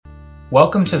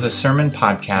Welcome to the Sermon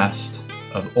Podcast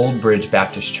of Old Bridge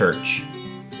Baptist Church.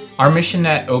 Our mission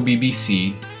at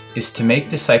OBBC is to make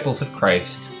disciples of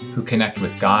Christ who connect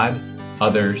with God,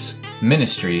 others,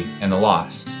 ministry, and the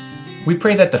lost. We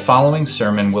pray that the following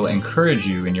sermon will encourage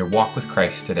you in your walk with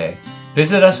Christ today.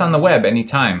 Visit us on the web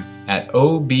anytime at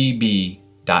obb.church.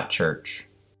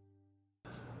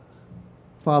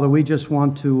 Father, we just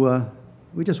want to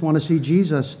see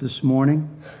Jesus this morning.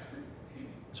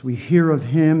 As we hear of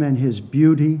Him and His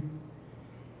beauty,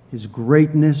 His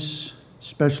greatness,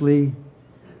 especially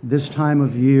this time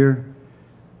of year,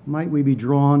 might we be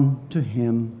drawn to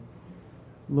Him.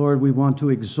 Lord, we want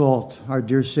to exalt our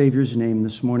dear Savior's name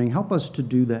this morning. Help us to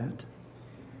do that.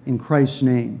 In Christ's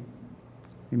name,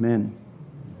 amen.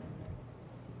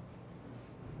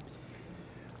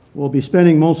 We'll be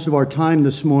spending most of our time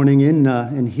this morning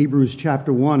in Hebrews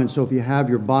chapter 1. And so if you have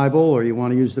your Bible or you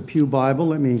want to use the Pew Bible,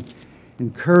 let me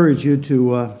encourage you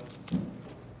to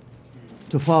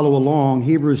follow along.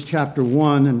 Hebrews chapter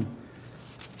 1. And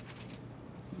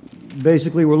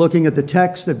basically we're looking at the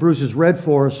text that Bruce has read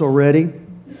for us already,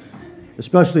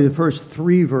 especially the first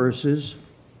 3 verses.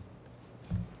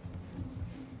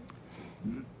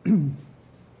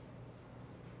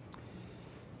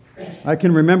 I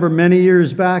can remember many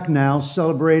years back now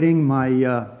celebrating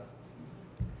my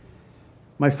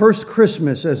first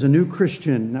Christmas as a new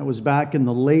Christian. That was back in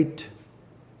the late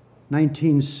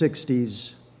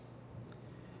 1960s.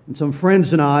 And some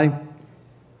friends and I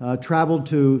traveled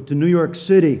to New York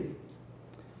City,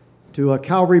 to a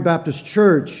Calvary Baptist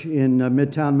Church in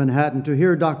Midtown Manhattan to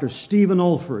hear Dr. Stephen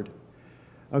Olford,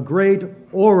 a great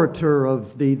orator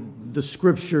of the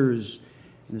Scriptures,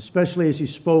 and especially as he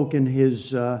spoke in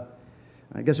his, I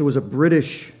guess it was a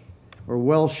British or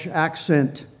Welsh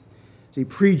accent, as he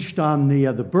preached on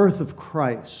the birth of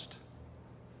Christ.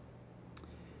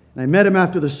 And I met him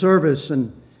after the service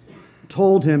and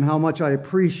told him how much I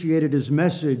appreciated his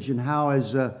message and how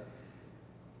as a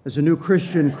new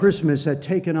Christian, Christmas had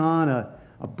taken on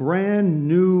a brand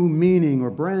new meaning or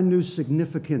brand new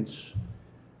significance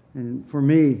for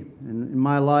me in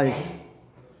my life.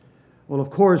 Well, of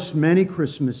course, so many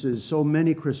Christmases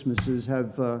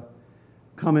have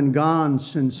come and gone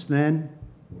since then,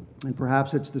 and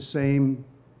perhaps it's the same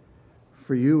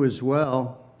for you as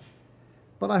well.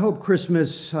 But I hope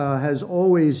Christmas has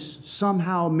always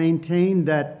somehow maintained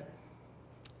that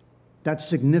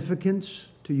significance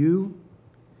to you,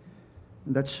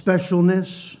 that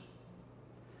specialness.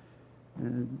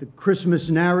 The Christmas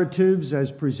narratives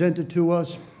as presented to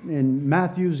us in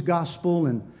Matthew's Gospel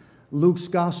and Luke's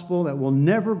Gospel that will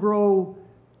never grow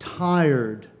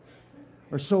tired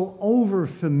or so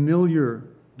over-familiar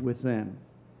with them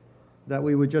that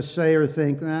we would just say or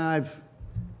think, I've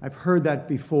heard that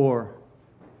before.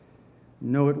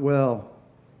 Know it well.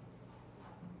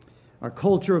 Our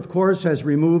culture, of course, has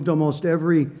removed almost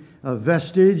every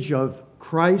vestige of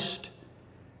Christ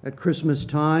at Christmas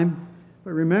time.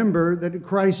 But remember that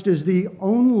Christ is the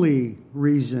only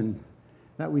reason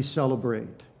that we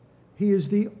celebrate. He is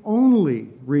the only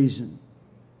reason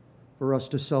for us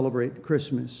to celebrate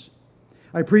Christmas.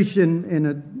 I preached in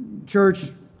a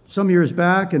church some years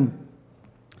back, and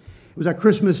it was at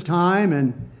Christmas time,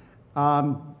 and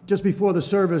just before the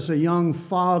service, a young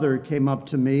father came up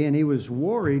to me, and he was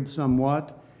worried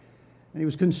somewhat, and he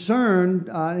was concerned.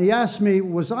 He asked me,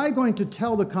 was I going to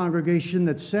tell the congregation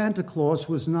that Santa Claus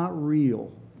was not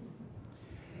real?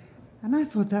 And I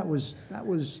thought that was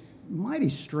mighty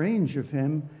strange of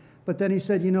him. But then he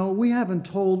said, we haven't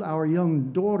told our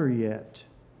young daughter yet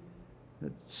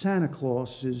that Santa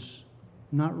Claus is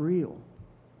not real.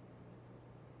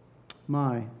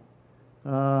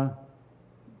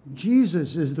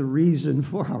 Jesus is the reason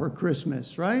for our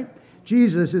Christmas, right?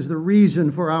 Jesus is the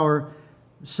reason for our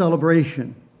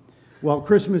celebration. Well,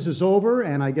 Christmas is over,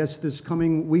 and I guess this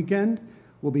coming weekend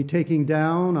we'll be taking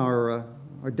down our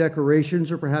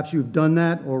decorations, or perhaps you've done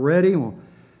that already. We'll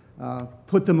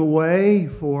put them away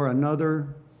for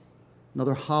another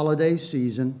holiday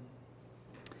season.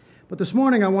 But this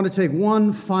morning I want to take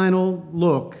one final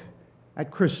look at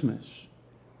Christmas,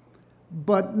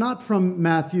 but not from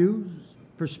Matthew's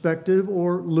perspective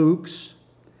or Luke's,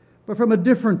 but from a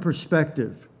different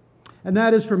perspective. And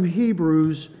that is from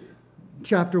Hebrews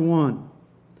chapter 1.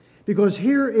 Because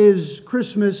here is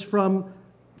Christmas from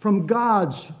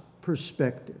God's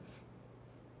perspective.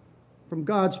 From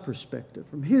God's perspective,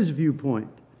 from His viewpoint.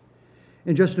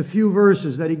 In just a few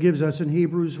verses that He gives us in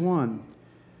Hebrews 1.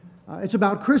 It's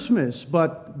about Christmas,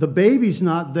 but the baby's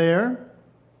not there.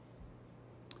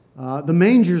 The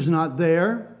manger's not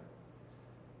there.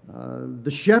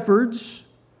 The shepherds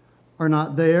are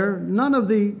not there. None of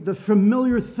the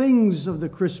familiar things of the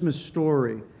Christmas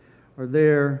story are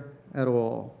there at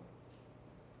all.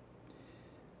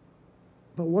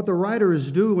 But what the writer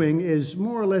is doing is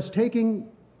more or less taking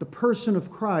the person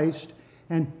of Christ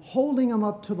and holding him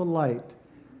up to the light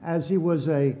as he was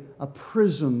a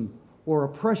prism or a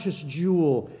precious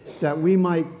jewel, that we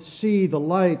might see the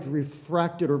light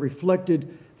refracted or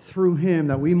reflected through him,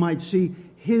 that we might see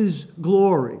his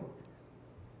glory,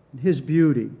 his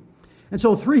beauty. And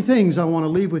so 3 things I want to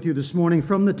leave with you this morning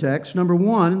from the text. Number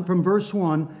 1, from verse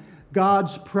 1,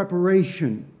 God's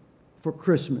preparation for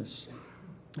Christmas.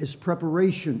 His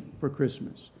preparation for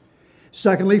Christmas.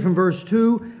 Secondly, from verse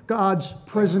 2, God's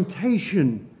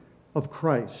presentation of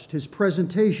Christ. His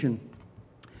presentation.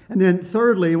 And then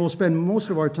thirdly, and we'll spend most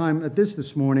of our time at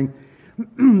this morning,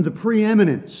 the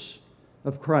preeminence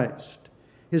of Christ.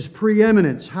 His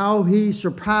preeminence, how he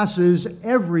surpasses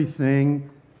everything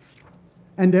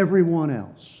and everyone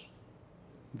else.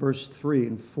 Verse 3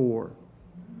 and 4.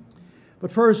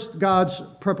 But first, God's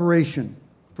preparation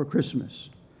for Christmas.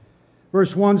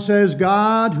 Verse 1 says,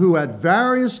 God, who at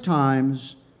various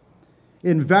times,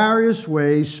 in various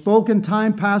ways, spoke in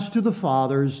time past to the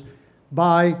fathers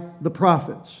by the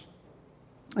prophets.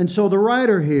 And so the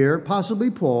writer here, possibly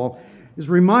Paul, is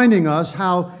reminding us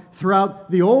how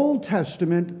throughout the Old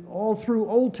Testament, all through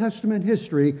Old Testament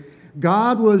history,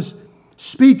 God was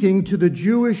speaking to the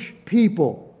Jewish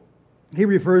people. He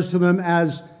refers to them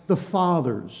as the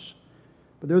fathers,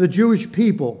 but they're the Jewish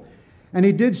people. And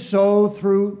he did so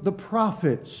through the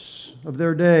prophets of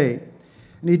their day.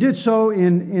 And he did so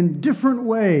in different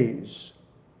ways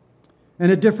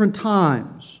and at different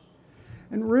times.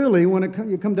 And really, when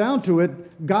you come down to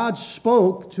it, God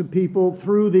spoke to people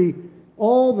through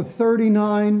all the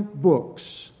 39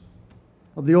 books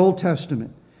of the Old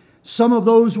Testament. Some of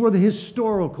those were the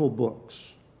historical books.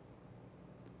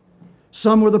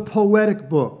 Some were the poetic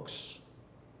books.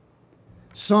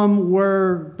 Some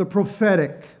were the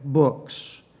prophetic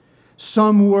books.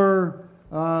 Some were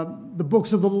the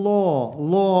books of the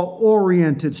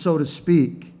law-oriented, so to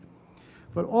speak.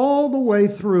 But all the way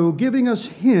through, giving us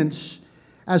hints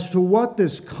as to what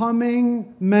this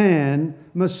coming man,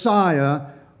 Messiah,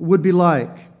 would be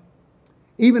like.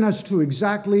 Even as to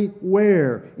exactly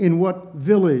where, in what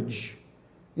village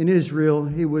in Israel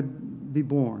he would be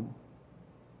born.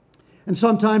 And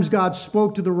sometimes God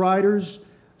spoke to the writers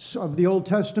of the Old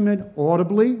Testament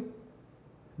audibly.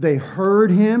 They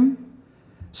heard him,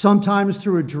 sometimes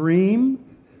through a dream,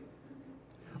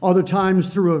 other times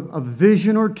through a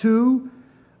vision or two,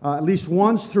 at least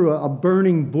once through a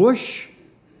burning bush,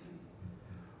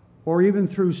 or even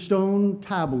through stone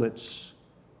tablets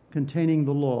containing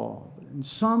the law. In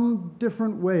some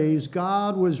different ways,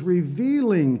 God was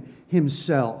revealing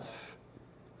himself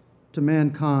to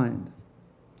mankind.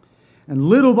 And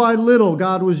little by little,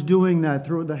 God was doing that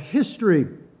through the history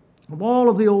of all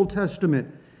of the Old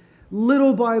Testament.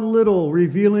 Little by little,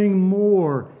 revealing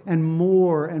more and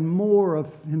more and more of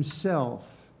himself.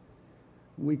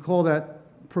 We call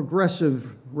that progressive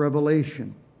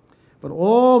revelation. But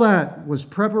all that was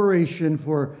preparation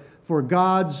for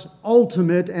God's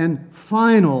ultimate and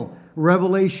final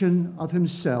revelation of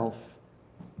himself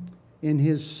in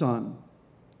his Son,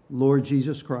 Lord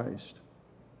Jesus Christ.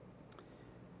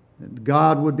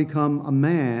 God would become a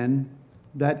man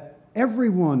that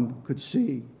everyone could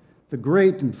see, the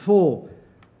great and full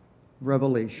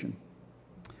revelation.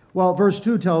 Well, verse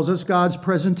 2 tells us God's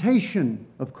presentation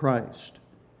of Christ.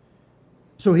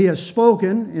 So he has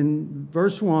spoken in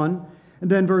verse 1, and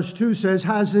then verse 2 says,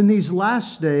 has in these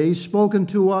last days spoken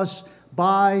to us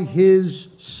by his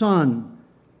Son.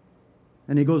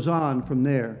 And he goes on from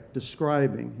there,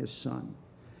 describing his Son.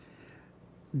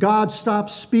 God stopped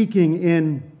speaking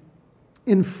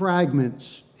in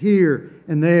fragments here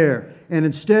and there, and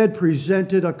instead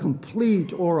presented a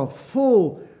complete or a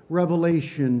full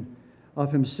revelation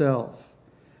of himself.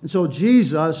 And so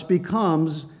Jesus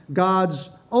becomes God's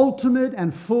ultimate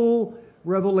and full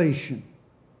revelation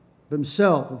of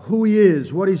himself, of who he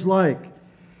is, what he's like.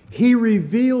 He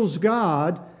reveals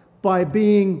God by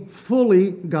being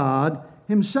fully God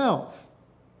himself.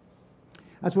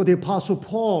 That's what the Apostle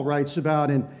Paul writes about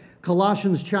in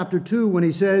Colossians chapter 2 when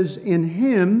he says, in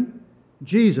him,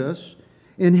 Jesus,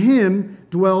 in him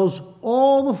dwells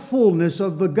all the fullness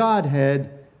of the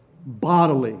Godhead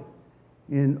bodily,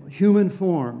 in human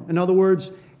form. In other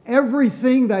words,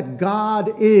 everything that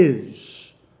God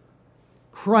is,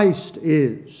 Christ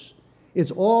is.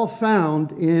 It's all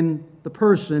found in the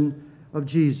person of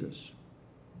Jesus.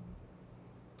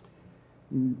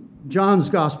 In John's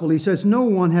Gospel, he says, no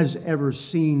one has ever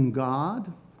seen God.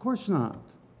 Of course not.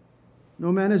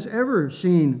 No man has ever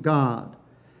seen God.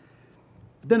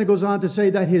 But then it goes on to say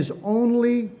that his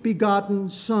only begotten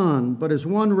Son, but as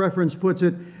one reference puts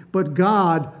it, but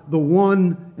God, the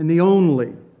one and the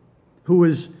only, who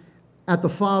is at the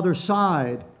Father's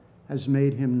side, has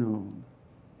made him known.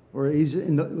 Or he's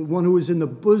in the one who is in the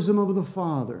bosom of the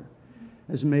Father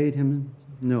has made him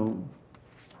known.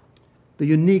 The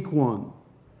unique one,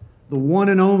 the one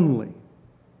and only,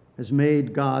 has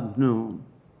made God known.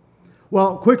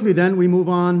 Well, quickly then, we move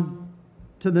on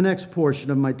to the next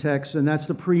portion of my text, and that's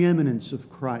the preeminence of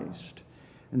Christ.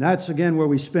 And that's, again, where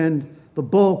we spend the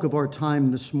bulk of our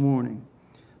time this morning.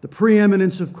 The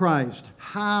preeminence of Christ,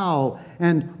 how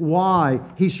and why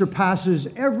he surpasses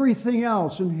everything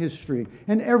else in history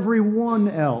and everyone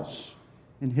else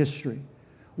in history.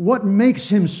 What makes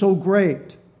him so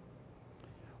great?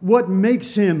 What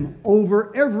makes him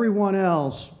over everyone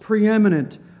else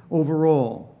preeminent over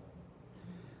all?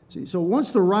 See, so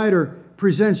once the writer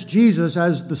presents Jesus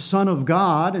as the Son of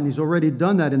God, and he's already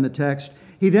done that in the text,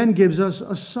 he then gives us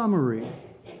a summary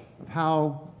of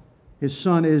how his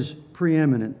Son is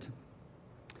preeminent.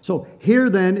 So here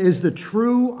then is the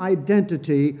true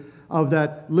identity of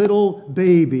that little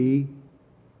baby,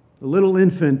 the little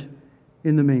infant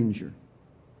in the manger.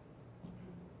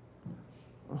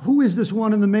 Who is this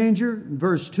one in the manger?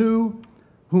 Verse 2,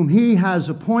 whom he has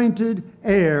appointed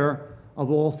heir of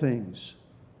all things.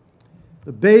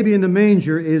 The baby in the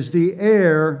manger is the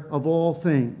heir of all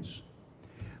things.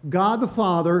 God the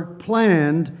Father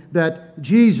planned that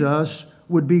Jesus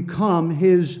would become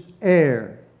his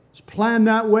heir. It's planned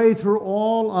that way through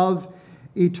all of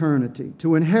eternity,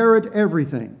 to inherit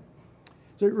everything.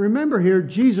 So remember here,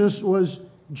 Jesus was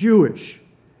Jewish.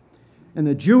 And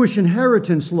the Jewish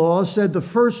inheritance law said the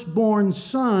firstborn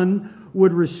son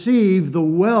would receive the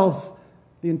wealth,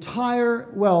 the entire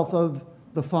wealth of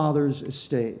the father's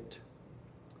estate.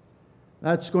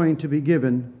 That's going to be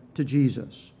given to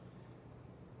Jesus.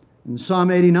 In Psalm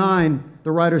 89,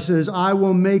 the writer says, I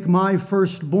will make my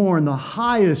firstborn the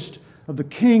highest of the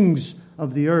kings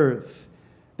of the earth.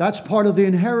 That's part of the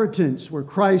inheritance where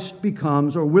Christ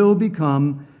becomes or will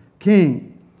become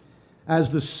king.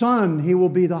 As the Son, he will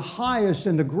be the highest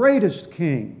and the greatest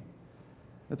king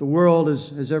that the world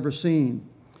has ever seen.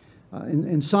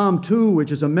 In Psalm 2,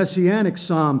 which is a messianic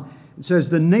psalm, it says,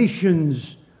 the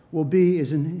nations will be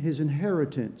his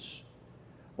inheritance.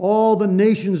 All the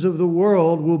nations of the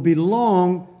world will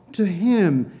belong to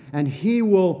him, and he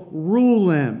will rule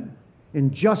them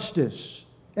in justice,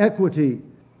 equity,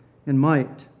 and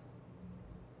might.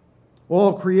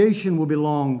 All creation will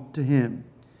belong to him,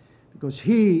 because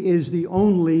he is the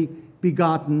only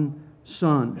begotten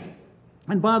Son.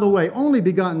 And by the way, only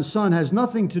begotten Son has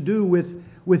nothing to do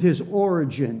with his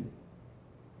origin,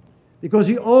 because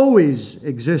he always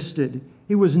existed.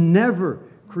 He was never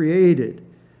created.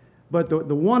 But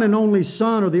the one and only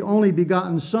Son, or the only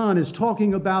begotten Son, is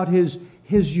talking about his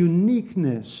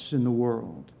uniqueness in the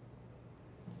world.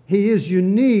 He is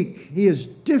unique. He is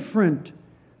different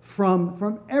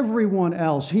from everyone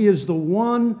else. He is the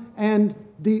one and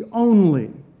the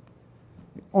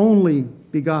only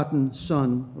begotten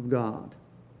Son of God.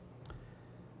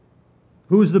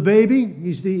 Who's the baby?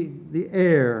 He's the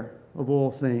heir of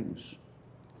all things.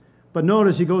 But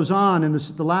notice he goes on in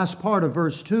the last part of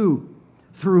verse 2,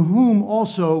 through whom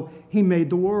also he made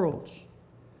the worlds.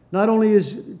 Not only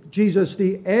is Jesus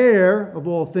the heir of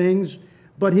all things,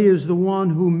 but he is the one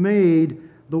who made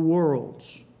the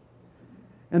worlds.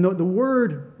 And the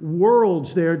word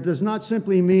worlds there does not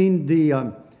simply mean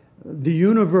the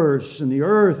universe and the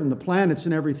earth and the planets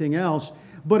and everything else,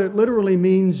 but it literally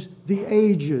means the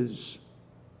ages.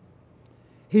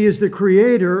 He is the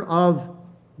creator of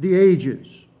the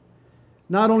ages.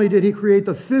 Not only did he create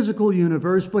the physical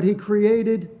universe, but he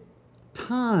created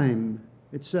time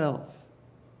itself,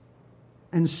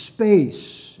 and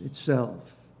space itself,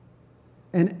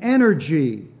 and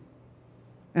energy,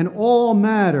 and all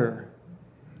matter.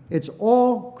 It's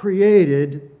all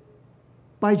created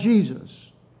by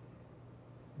Jesus,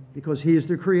 because he is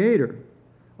the creator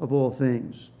of all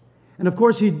things. And of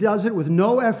course, he does it with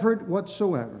no effort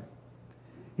whatsoever.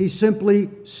 He simply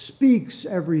speaks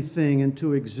everything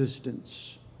into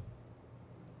existence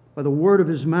by the word of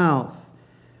his mouth,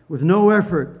 with no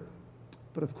effort.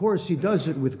 But of course, he does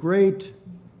it with great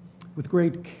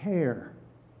care,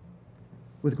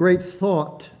 with great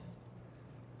thought,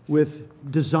 with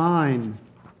design,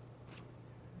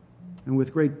 and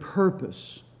with great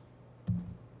purpose.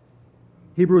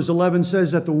 Hebrews 11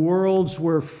 says that the worlds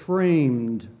were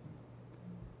framed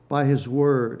by his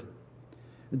word.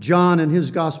 John in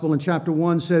his gospel in chapter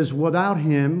 1 says, without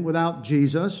him, without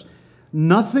Jesus,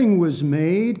 nothing was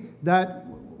made that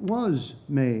was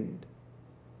made.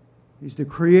 He's the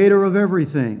creator of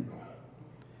everything.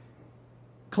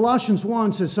 Colossians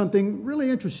 1 says something really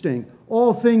interesting.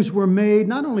 All things were made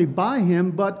not only by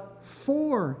Him, but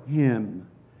for Him.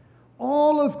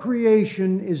 All of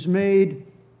creation is made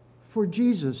for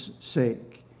Jesus'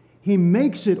 sake. He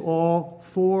makes it all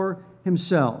for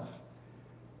Himself.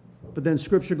 But then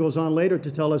Scripture goes on later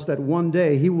to tell us that one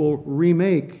day He will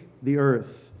remake the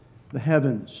earth, the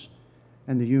heavens,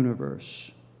 and the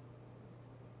universe.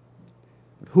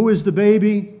 But who is the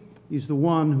baby? He's the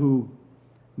one who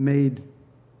made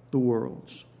the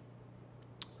worlds.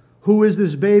 Who is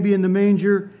this baby in the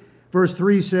manger? Verse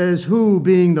 3 says, who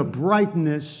being the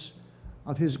brightness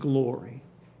of His glory.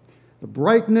 The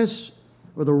brightness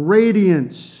or the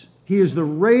radiance. He is the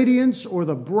radiance or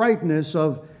the brightness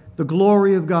of the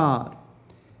glory of God.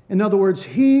 In other words,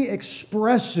 He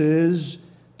expresses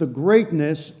the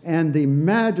greatness and the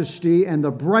majesty and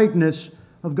the brightness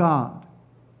of God.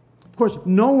 Of course,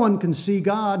 no one can see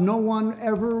God. No one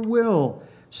ever will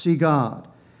see God.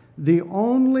 The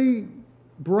only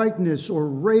brightness or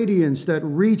radiance that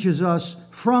reaches us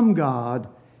from God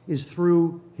is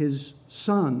through His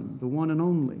Son, the one and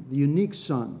only, the unique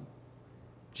Son,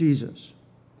 Jesus.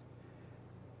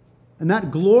 And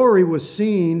that glory was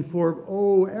seen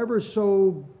for, ever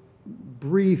so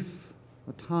brief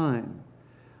a time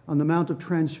on the Mount of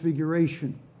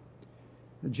Transfiguration.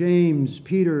 James,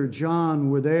 Peter, John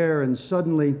were there, and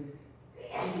suddenly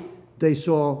they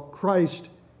saw Christ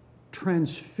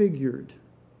transfigured.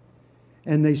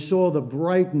 And they saw the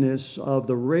brightness of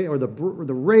the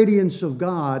radiance of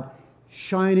God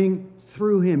shining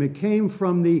through Him. It came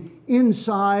from the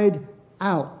inside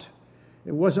out.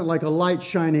 It wasn't like a light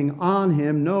shining on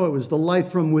Him. No, it was the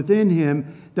light from within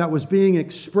Him that was being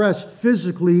expressed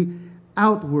physically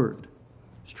outward.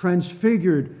 It's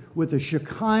transfigured with the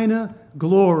Shekinah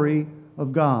glory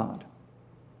of God.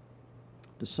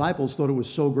 Disciples thought it was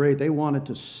so great, they wanted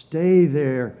to stay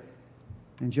there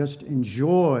and just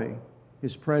enjoy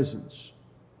His presence.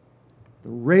 The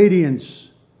radiance,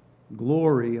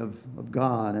 glory of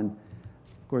God. And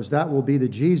of course, that will be the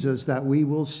Jesus that we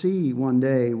will see one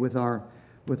day with our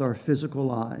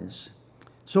physical eyes.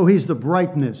 So He's the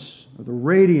brightness, or the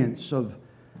radiance of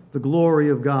the glory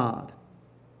of God.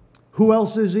 Who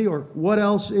else is He, or what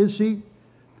else is He?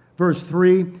 Verse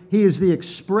 3, He is the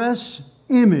express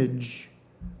image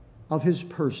of His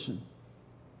person.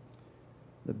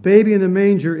 The baby in the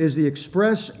manger is the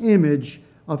express image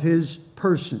of His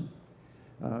person.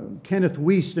 Kenneth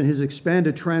Wuest, in his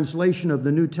expanded translation of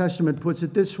the New Testament, puts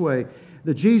it this way,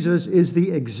 that Jesus is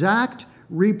the exact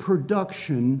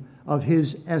reproduction of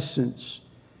His essence.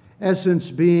 Essence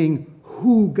being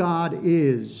who God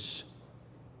is.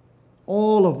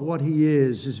 All of what He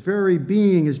is, His very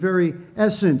being, His very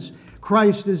essence.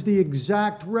 Christ is the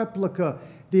exact replica,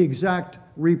 the exact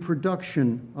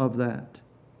reproduction of that.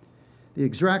 The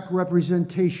exact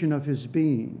representation of His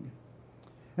being.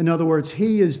 In other words,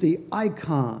 He is the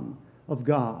icon of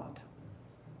God.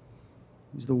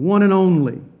 He's the one and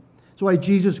only. That's why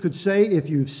Jesus could say, if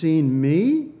you've seen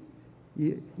me,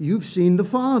 you've seen the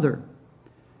Father.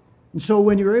 And so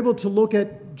when you're able to look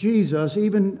at Jesus,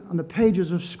 even on the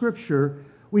pages of Scripture,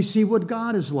 we see what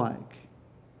God is like.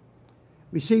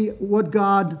 We see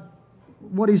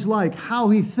what He's like, how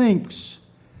He thinks,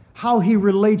 how He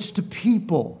relates to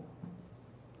people,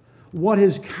 what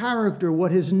His character,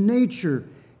 what His nature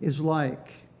is like.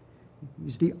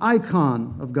 He's the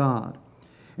icon of God.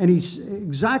 And He's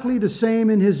exactly the same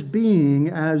in His being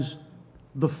as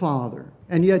the Father.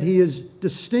 And yet He is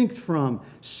distinct from,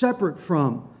 separate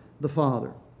from the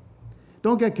Father.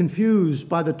 Don't get confused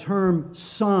by the term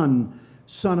Son,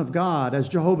 Son of God, as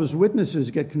Jehovah's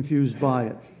Witnesses get confused by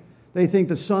it. They think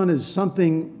the Son is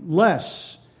something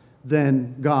less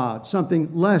than God,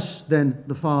 something less than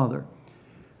the Father.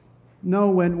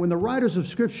 No, when the writers of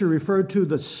Scripture refer to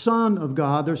the Son of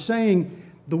God, they're saying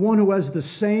the one who has the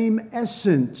same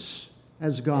essence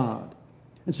as God.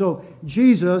 And so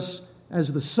Jesus,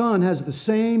 as the Son, has the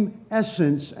same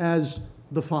essence as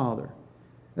the Father,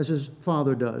 as His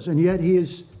Father does. And yet He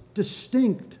is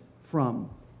distinct from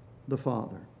the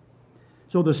Father.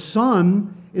 So the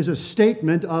Son is a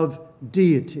statement of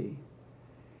deity.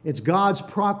 It's God's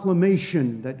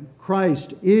proclamation that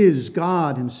Christ is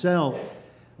God Himself.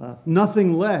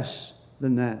 Nothing less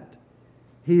than that.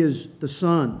 He is the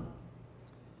Son.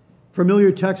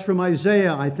 Familiar text from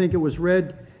Isaiah, I think it was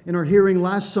read in our hearing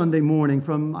last Sunday morning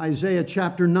from Isaiah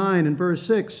chapter 9 and verse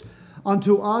 6.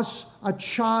 Unto us a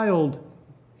child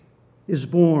is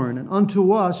born, and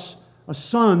unto us a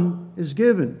son is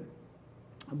given.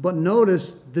 But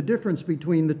notice the difference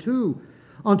between the two.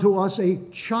 Unto us a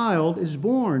child is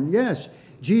born. Yes,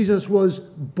 Jesus was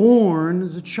born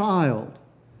as a child,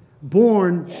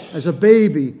 born as a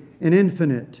baby, an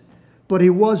infant. But he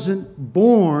wasn't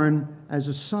born as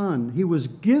a son. He was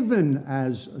given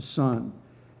as a son.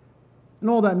 And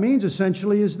all that means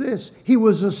essentially is this: he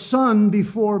was a son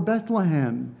before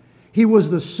Bethlehem. He was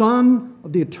the Son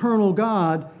of the eternal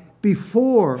God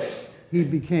before he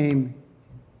became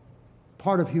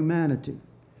part of humanity,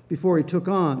 before he took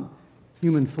on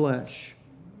human flesh.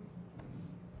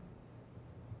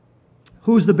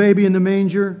 Who's the baby in the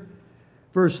manger?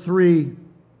 Verse 3,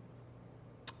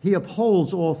 he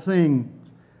upholds all things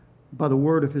by the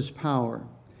word of his power.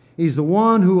 He's the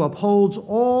one who upholds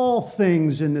all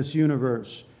things in this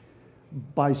universe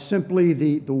by simply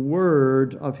the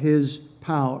word of his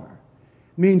power.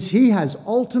 Means he has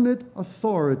ultimate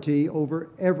authority over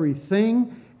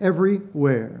everything,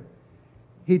 everywhere.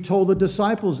 He told the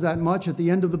disciples that much at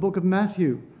the end of the book of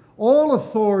Matthew. All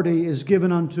authority is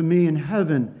given unto me in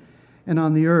heaven and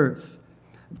on the earth.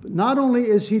 Not only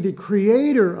is he the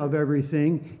creator of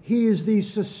everything, he is the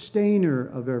sustainer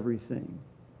of everything.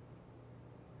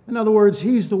 In other words,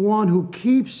 he's the one who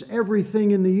keeps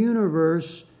everything in the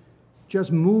universe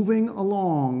just moving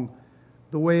along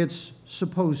the way it's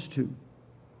supposed to.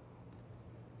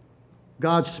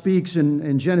 God speaks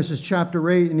in Genesis chapter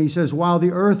 8, and he says, while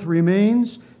the earth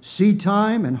remains,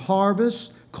 seedtime and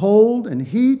harvest, cold and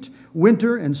heat,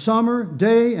 winter and summer,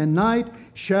 day and night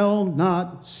shall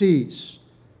not cease.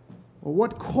 Well,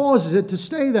 what causes it to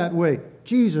stay that way?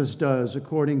 Jesus does,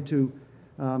 according to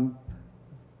the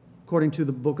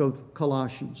book of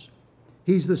Colossians.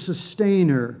 He's the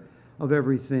sustainer of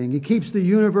everything. He keeps the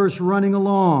universe running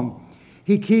along.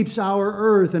 He keeps our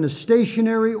earth in a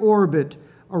stationary orbit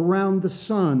around the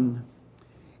sun.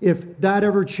 If that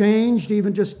ever changed,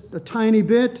 even just a tiny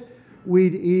bit,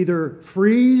 we'd either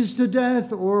freeze to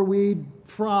death or we'd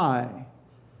fry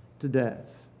to death.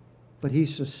 But he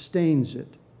sustains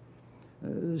it.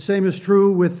 The same is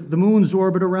true with the moon's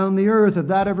orbit around the earth. If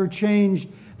that ever changed,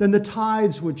 then the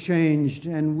tides would change,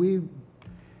 and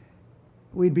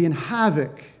we'd be in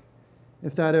havoc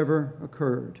if that ever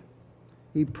occurred.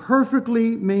 He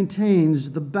perfectly maintains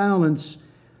the balance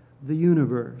of the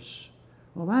universe.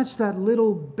 Well, that's that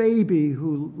little baby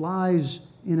who lies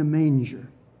in a manger.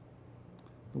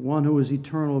 The one who is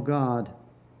eternal God,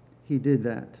 he did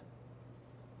that.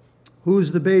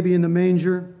 Who's the baby in the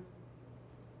manger?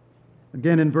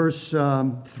 Again in verse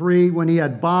 3, when he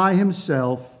had by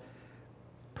himself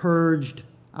purged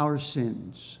our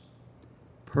sins.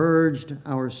 Purged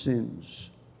our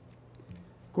sins.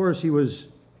 Of course, he was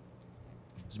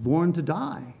born to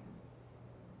die.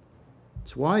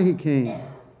 That's why he came.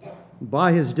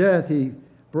 By his death, he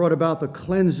brought about the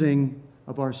cleansing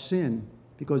of our sin,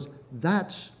 because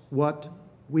that's what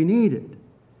we needed.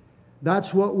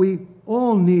 That's what we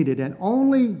all needed, and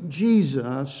only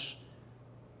Jesus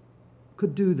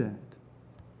could do that.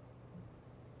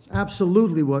 It's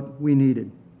absolutely what we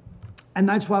needed. And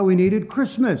that's why we needed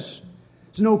Christmas.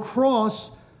 There's no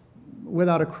cross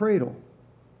without a cradle.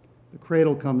 The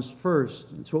cradle comes first.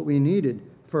 It's what we needed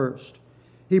first.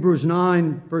 Hebrews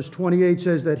 9, verse 28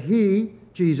 says that he,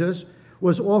 Jesus,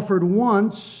 was offered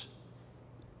once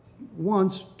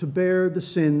to bear the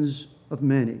sins of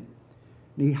many. And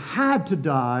he had to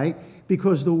die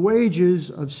because the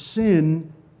wages of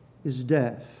sin is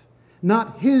death.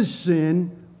 Not his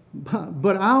sin,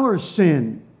 but our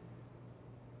sin.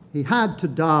 He had to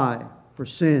die for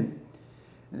sin.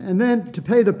 And then to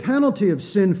pay the penalty of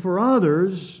sin for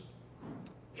others,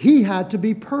 he had to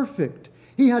be perfect.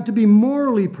 He had to be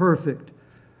morally perfect.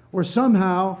 Or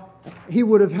somehow he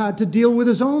would have had to deal with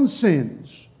his own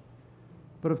sins.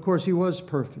 But of course he was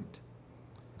perfect.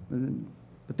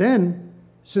 But then,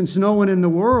 since no one in the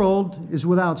world is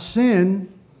without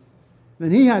sin,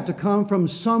 then he had to come from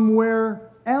somewhere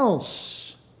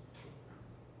else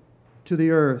to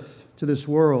the earth, to this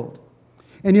world.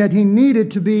 And yet he needed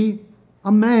to be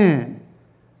a man,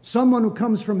 someone who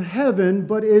comes from heaven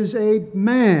but is a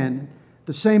man at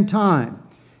the same time,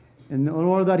 in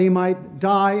order that he might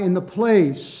die in the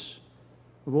place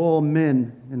of all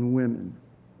men and women.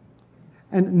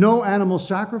 And no animal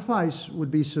sacrifice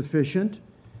would be sufficient.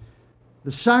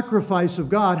 The sacrifice of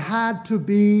God had to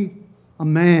be a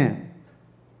man,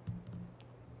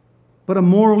 but a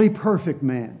morally perfect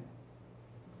man.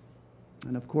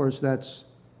 And of course, that's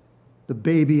the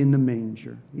baby in the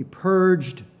manger. He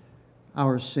purged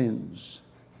our sins.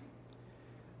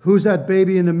 Who's that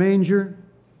baby in the manger?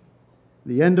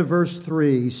 The end of verse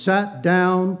 3. He sat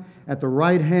down at the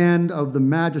right hand of the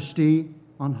Majesty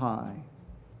on high.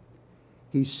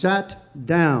 He sat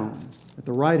down at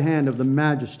the right hand of the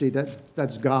majesty.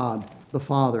 That's God, the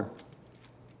Father,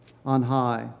 on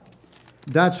high.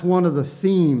 That's one of the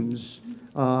themes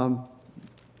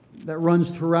that runs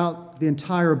throughout the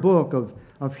entire book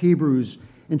of Hebrews.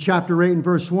 In chapter 8 and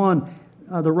verse 1,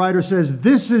 the writer says,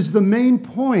 this is the main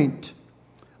point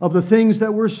of the things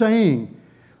that we're saying.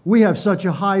 We have such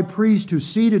a high priest who's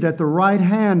seated at the right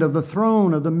hand of the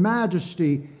throne of the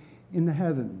majesty in the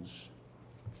heavens.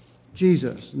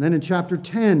 Jesus. And then in chapter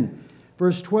 10,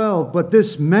 verse 12, but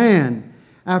this man,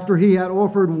 after he had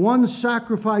offered one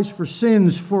sacrifice for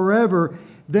sins forever,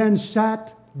 then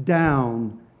sat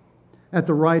down at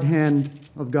the right hand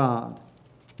of God.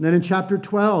 And then in chapter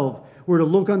 12, we're to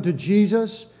look unto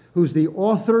Jesus, who's the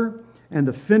author and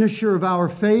the finisher of our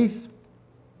faith.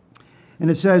 And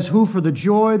it says, who for the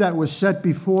joy that was set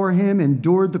before him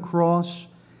endured the cross,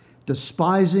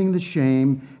 despising the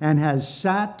shame, and has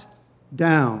sat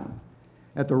down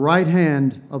at the right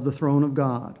hand of the throne of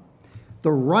God.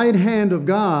 The right hand of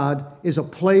God is a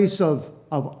place of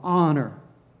honor.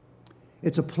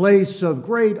 It's a place of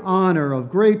great honor,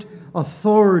 of great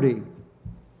authority,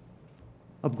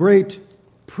 of great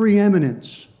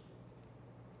preeminence.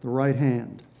 The right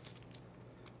hand.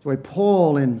 That's why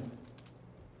Paul in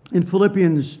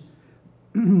Philippians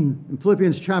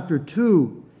chapter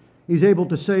 2, he's able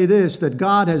to say this, that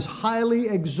God has highly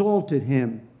exalted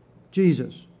him,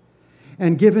 Jesus,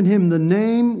 and given him the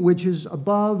name which is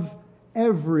above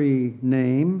every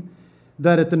name,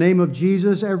 that at the name of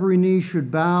Jesus every knee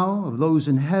should bow, of those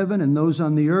in heaven and those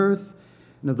on the earth,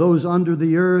 and of those under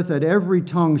the earth, that every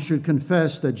tongue should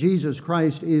confess that Jesus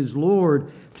Christ is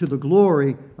Lord, to the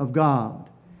glory of God.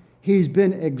 He's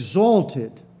been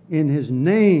exalted in his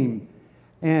name,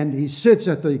 and he sits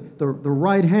at the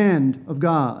right hand of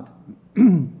God.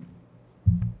 When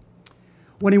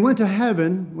he went to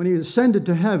heaven, when he ascended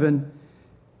to heaven,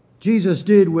 Jesus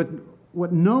did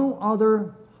what no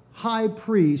other high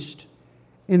priest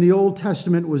in the Old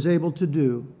Testament was able to do.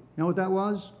 You know what that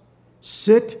was?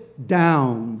 Sit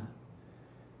down.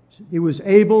 He was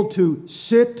able to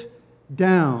sit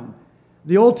down.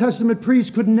 The Old Testament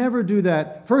priest could never do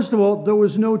that. First of all, there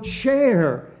was no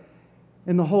chair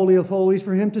in the Holy of Holies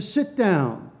for him to sit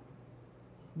down.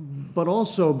 But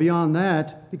also beyond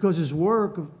that, because his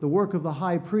work, the work of the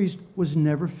high priest, was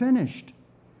never finished.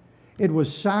 It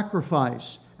was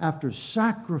sacrifice after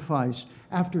sacrifice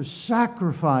after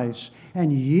sacrifice,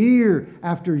 and year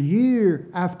after year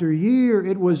after year.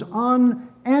 It was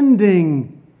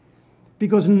unending,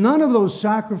 because none of those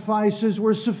sacrifices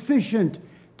were sufficient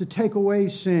to take away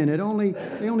sin. They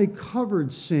only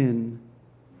covered sin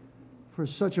for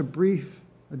such a brief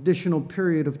additional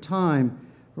period of time,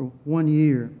 for 1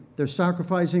 year. Their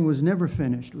sacrificing was never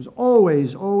finished. It was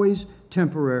always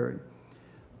temporary.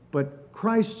 But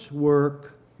Christ's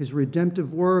work, his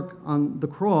redemptive work on the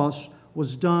cross,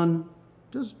 was done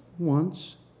just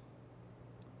once.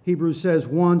 Hebrews says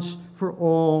once for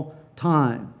all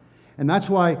time. And that's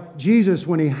why Jesus,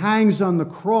 when he hangs on the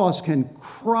cross, can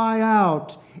cry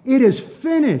out, "It is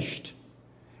finished.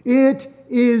 It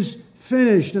is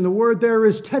finished." And the word there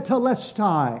is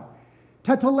tetelestai.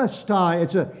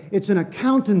 Tetelestai, it's an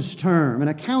accountant's term, an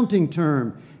accounting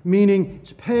term, meaning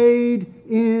it's paid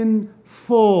in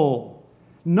full.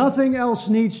 Nothing else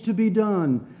needs to be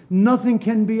done. Nothing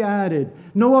can be added.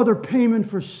 No other payment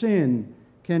for sin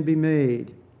can be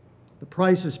made. The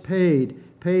price is paid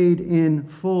in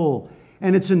full.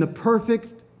 And it's in the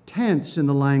perfect tense in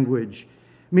the language,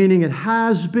 meaning it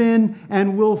has been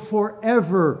and will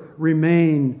forever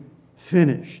remain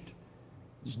finished.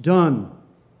 It's done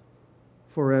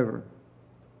forever.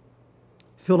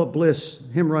 Philip Bliss,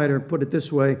 hymn writer, put it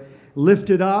this way: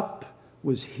 "Lifted up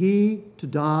was he to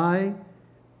die.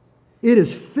 It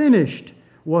is finished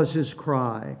was his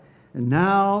cry. And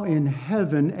now in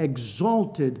heaven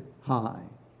exalted high."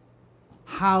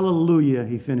 Hallelujah,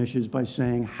 he finishes by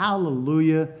saying,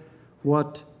 hallelujah,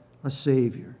 what a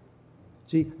Savior.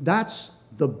 See, that's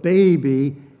the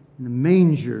baby in the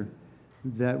manger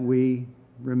that we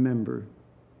remember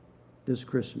this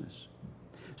Christmas.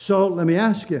 So let me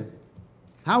ask you,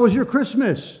 how was your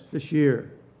Christmas this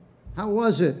year? How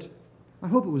was it? I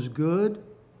hope it was good.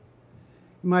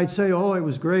 You might say, oh, it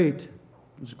was great.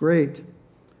 It was great.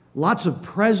 Lots of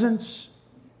presents.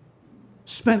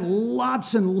 Spent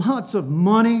lots and lots of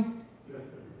money.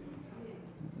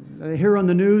 I hear on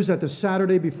the news that the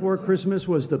Saturday before Christmas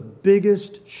was the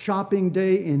biggest shopping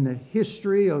day in the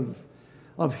history of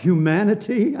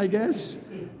humanity, I guess.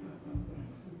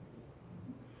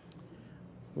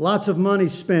 Lots of money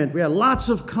spent. We had lots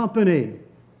of company,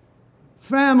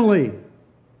 family,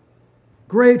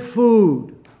 great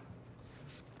food.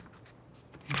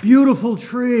 beautiful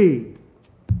tree.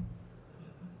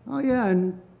 Oh yeah,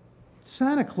 and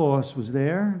Santa Claus was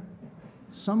there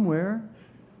somewhere.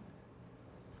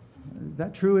 Is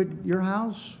that true at your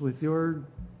house with your,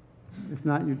 if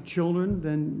not your children,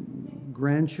 then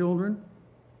grandchildren?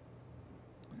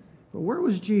 But where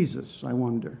was Jesus, I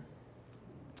wonder?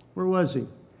 Where was he?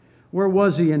 Where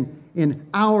was he in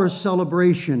our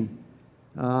celebration?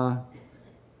 Was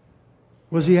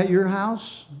he at your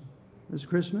house this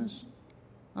Christmas?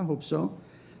 I hope so.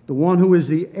 The one who is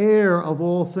the heir of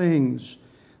all things,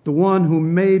 the one who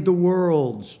made the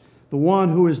worlds, the one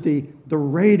who is the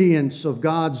radiance of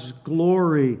God's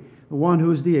glory, the one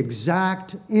who is the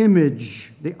exact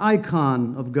image, the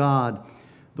icon of God,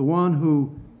 the one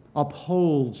who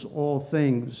upholds all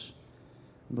things,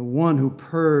 the one who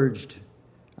purged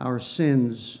our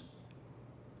sins,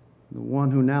 the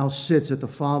one who now sits at the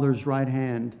Father's right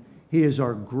hand. He is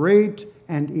our great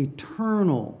and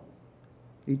eternal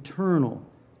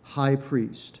high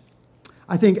priest.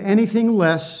 I think anything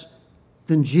less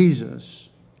than Jesus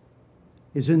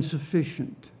is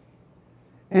insufficient.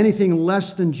 Anything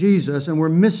less than Jesus, and we're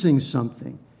missing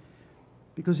something,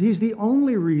 because he's the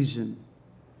only reason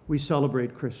we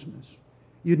celebrate Christmas.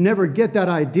 You'd never get that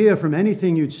idea from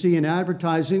anything you'd see in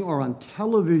advertising or on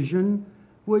television,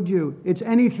 would you? It's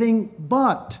anything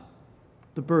but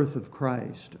the birth of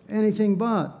Christ. Anything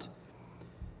but.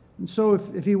 And so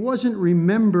if he wasn't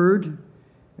remembered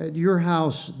at your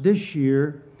house this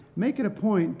year, make it a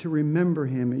point to remember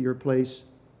him at your place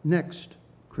next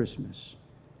Christmas,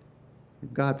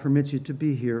 if God permits you to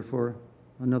be here for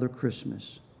another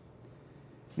Christmas.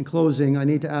 In closing, I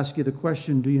need to ask you the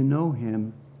question, do you know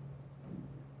him?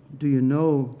 Do you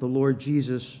know the Lord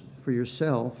Jesus for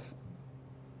yourself?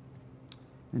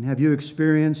 And have you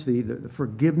experienced the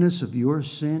forgiveness of your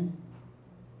sin?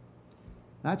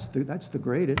 That's the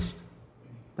greatest.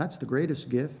 That's the greatest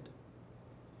gift.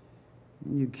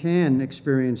 You can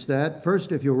experience that.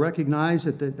 First, if you'll recognize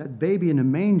that that baby in the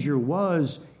manger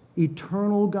was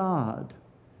eternal God,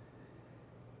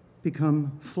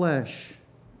 become flesh,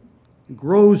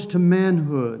 grows to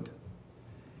manhood,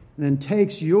 and then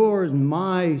takes yours and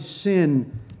my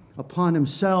sin upon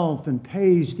himself and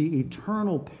pays the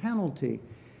eternal penalty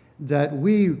that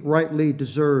we rightly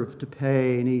deserve to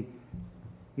pay. And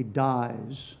he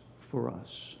dies for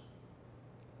us,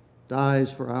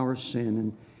 dies for our sin.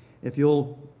 And if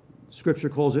you'll, Scripture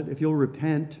calls it, if you'll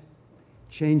repent,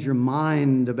 change your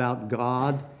mind about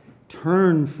God,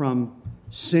 turn from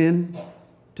sin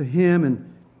to him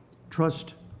and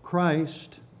trust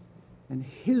Christ and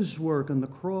his work on the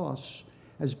cross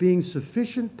as being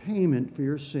sufficient payment for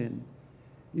your sin.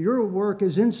 Your work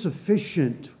is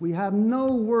insufficient. We have no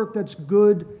work that's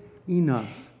good enough.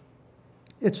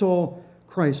 It's all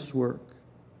Christ's work.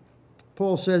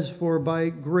 Paul says, for by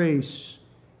grace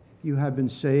you have been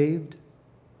saved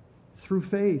through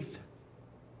faith.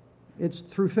 It's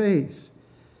through faith.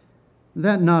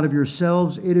 That not of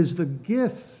yourselves, it is the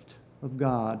gift of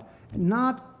God, and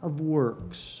not of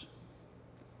works,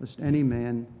 lest any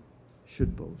man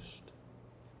should boast.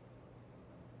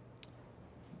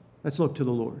 Let's look to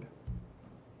the Lord.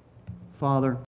 Father,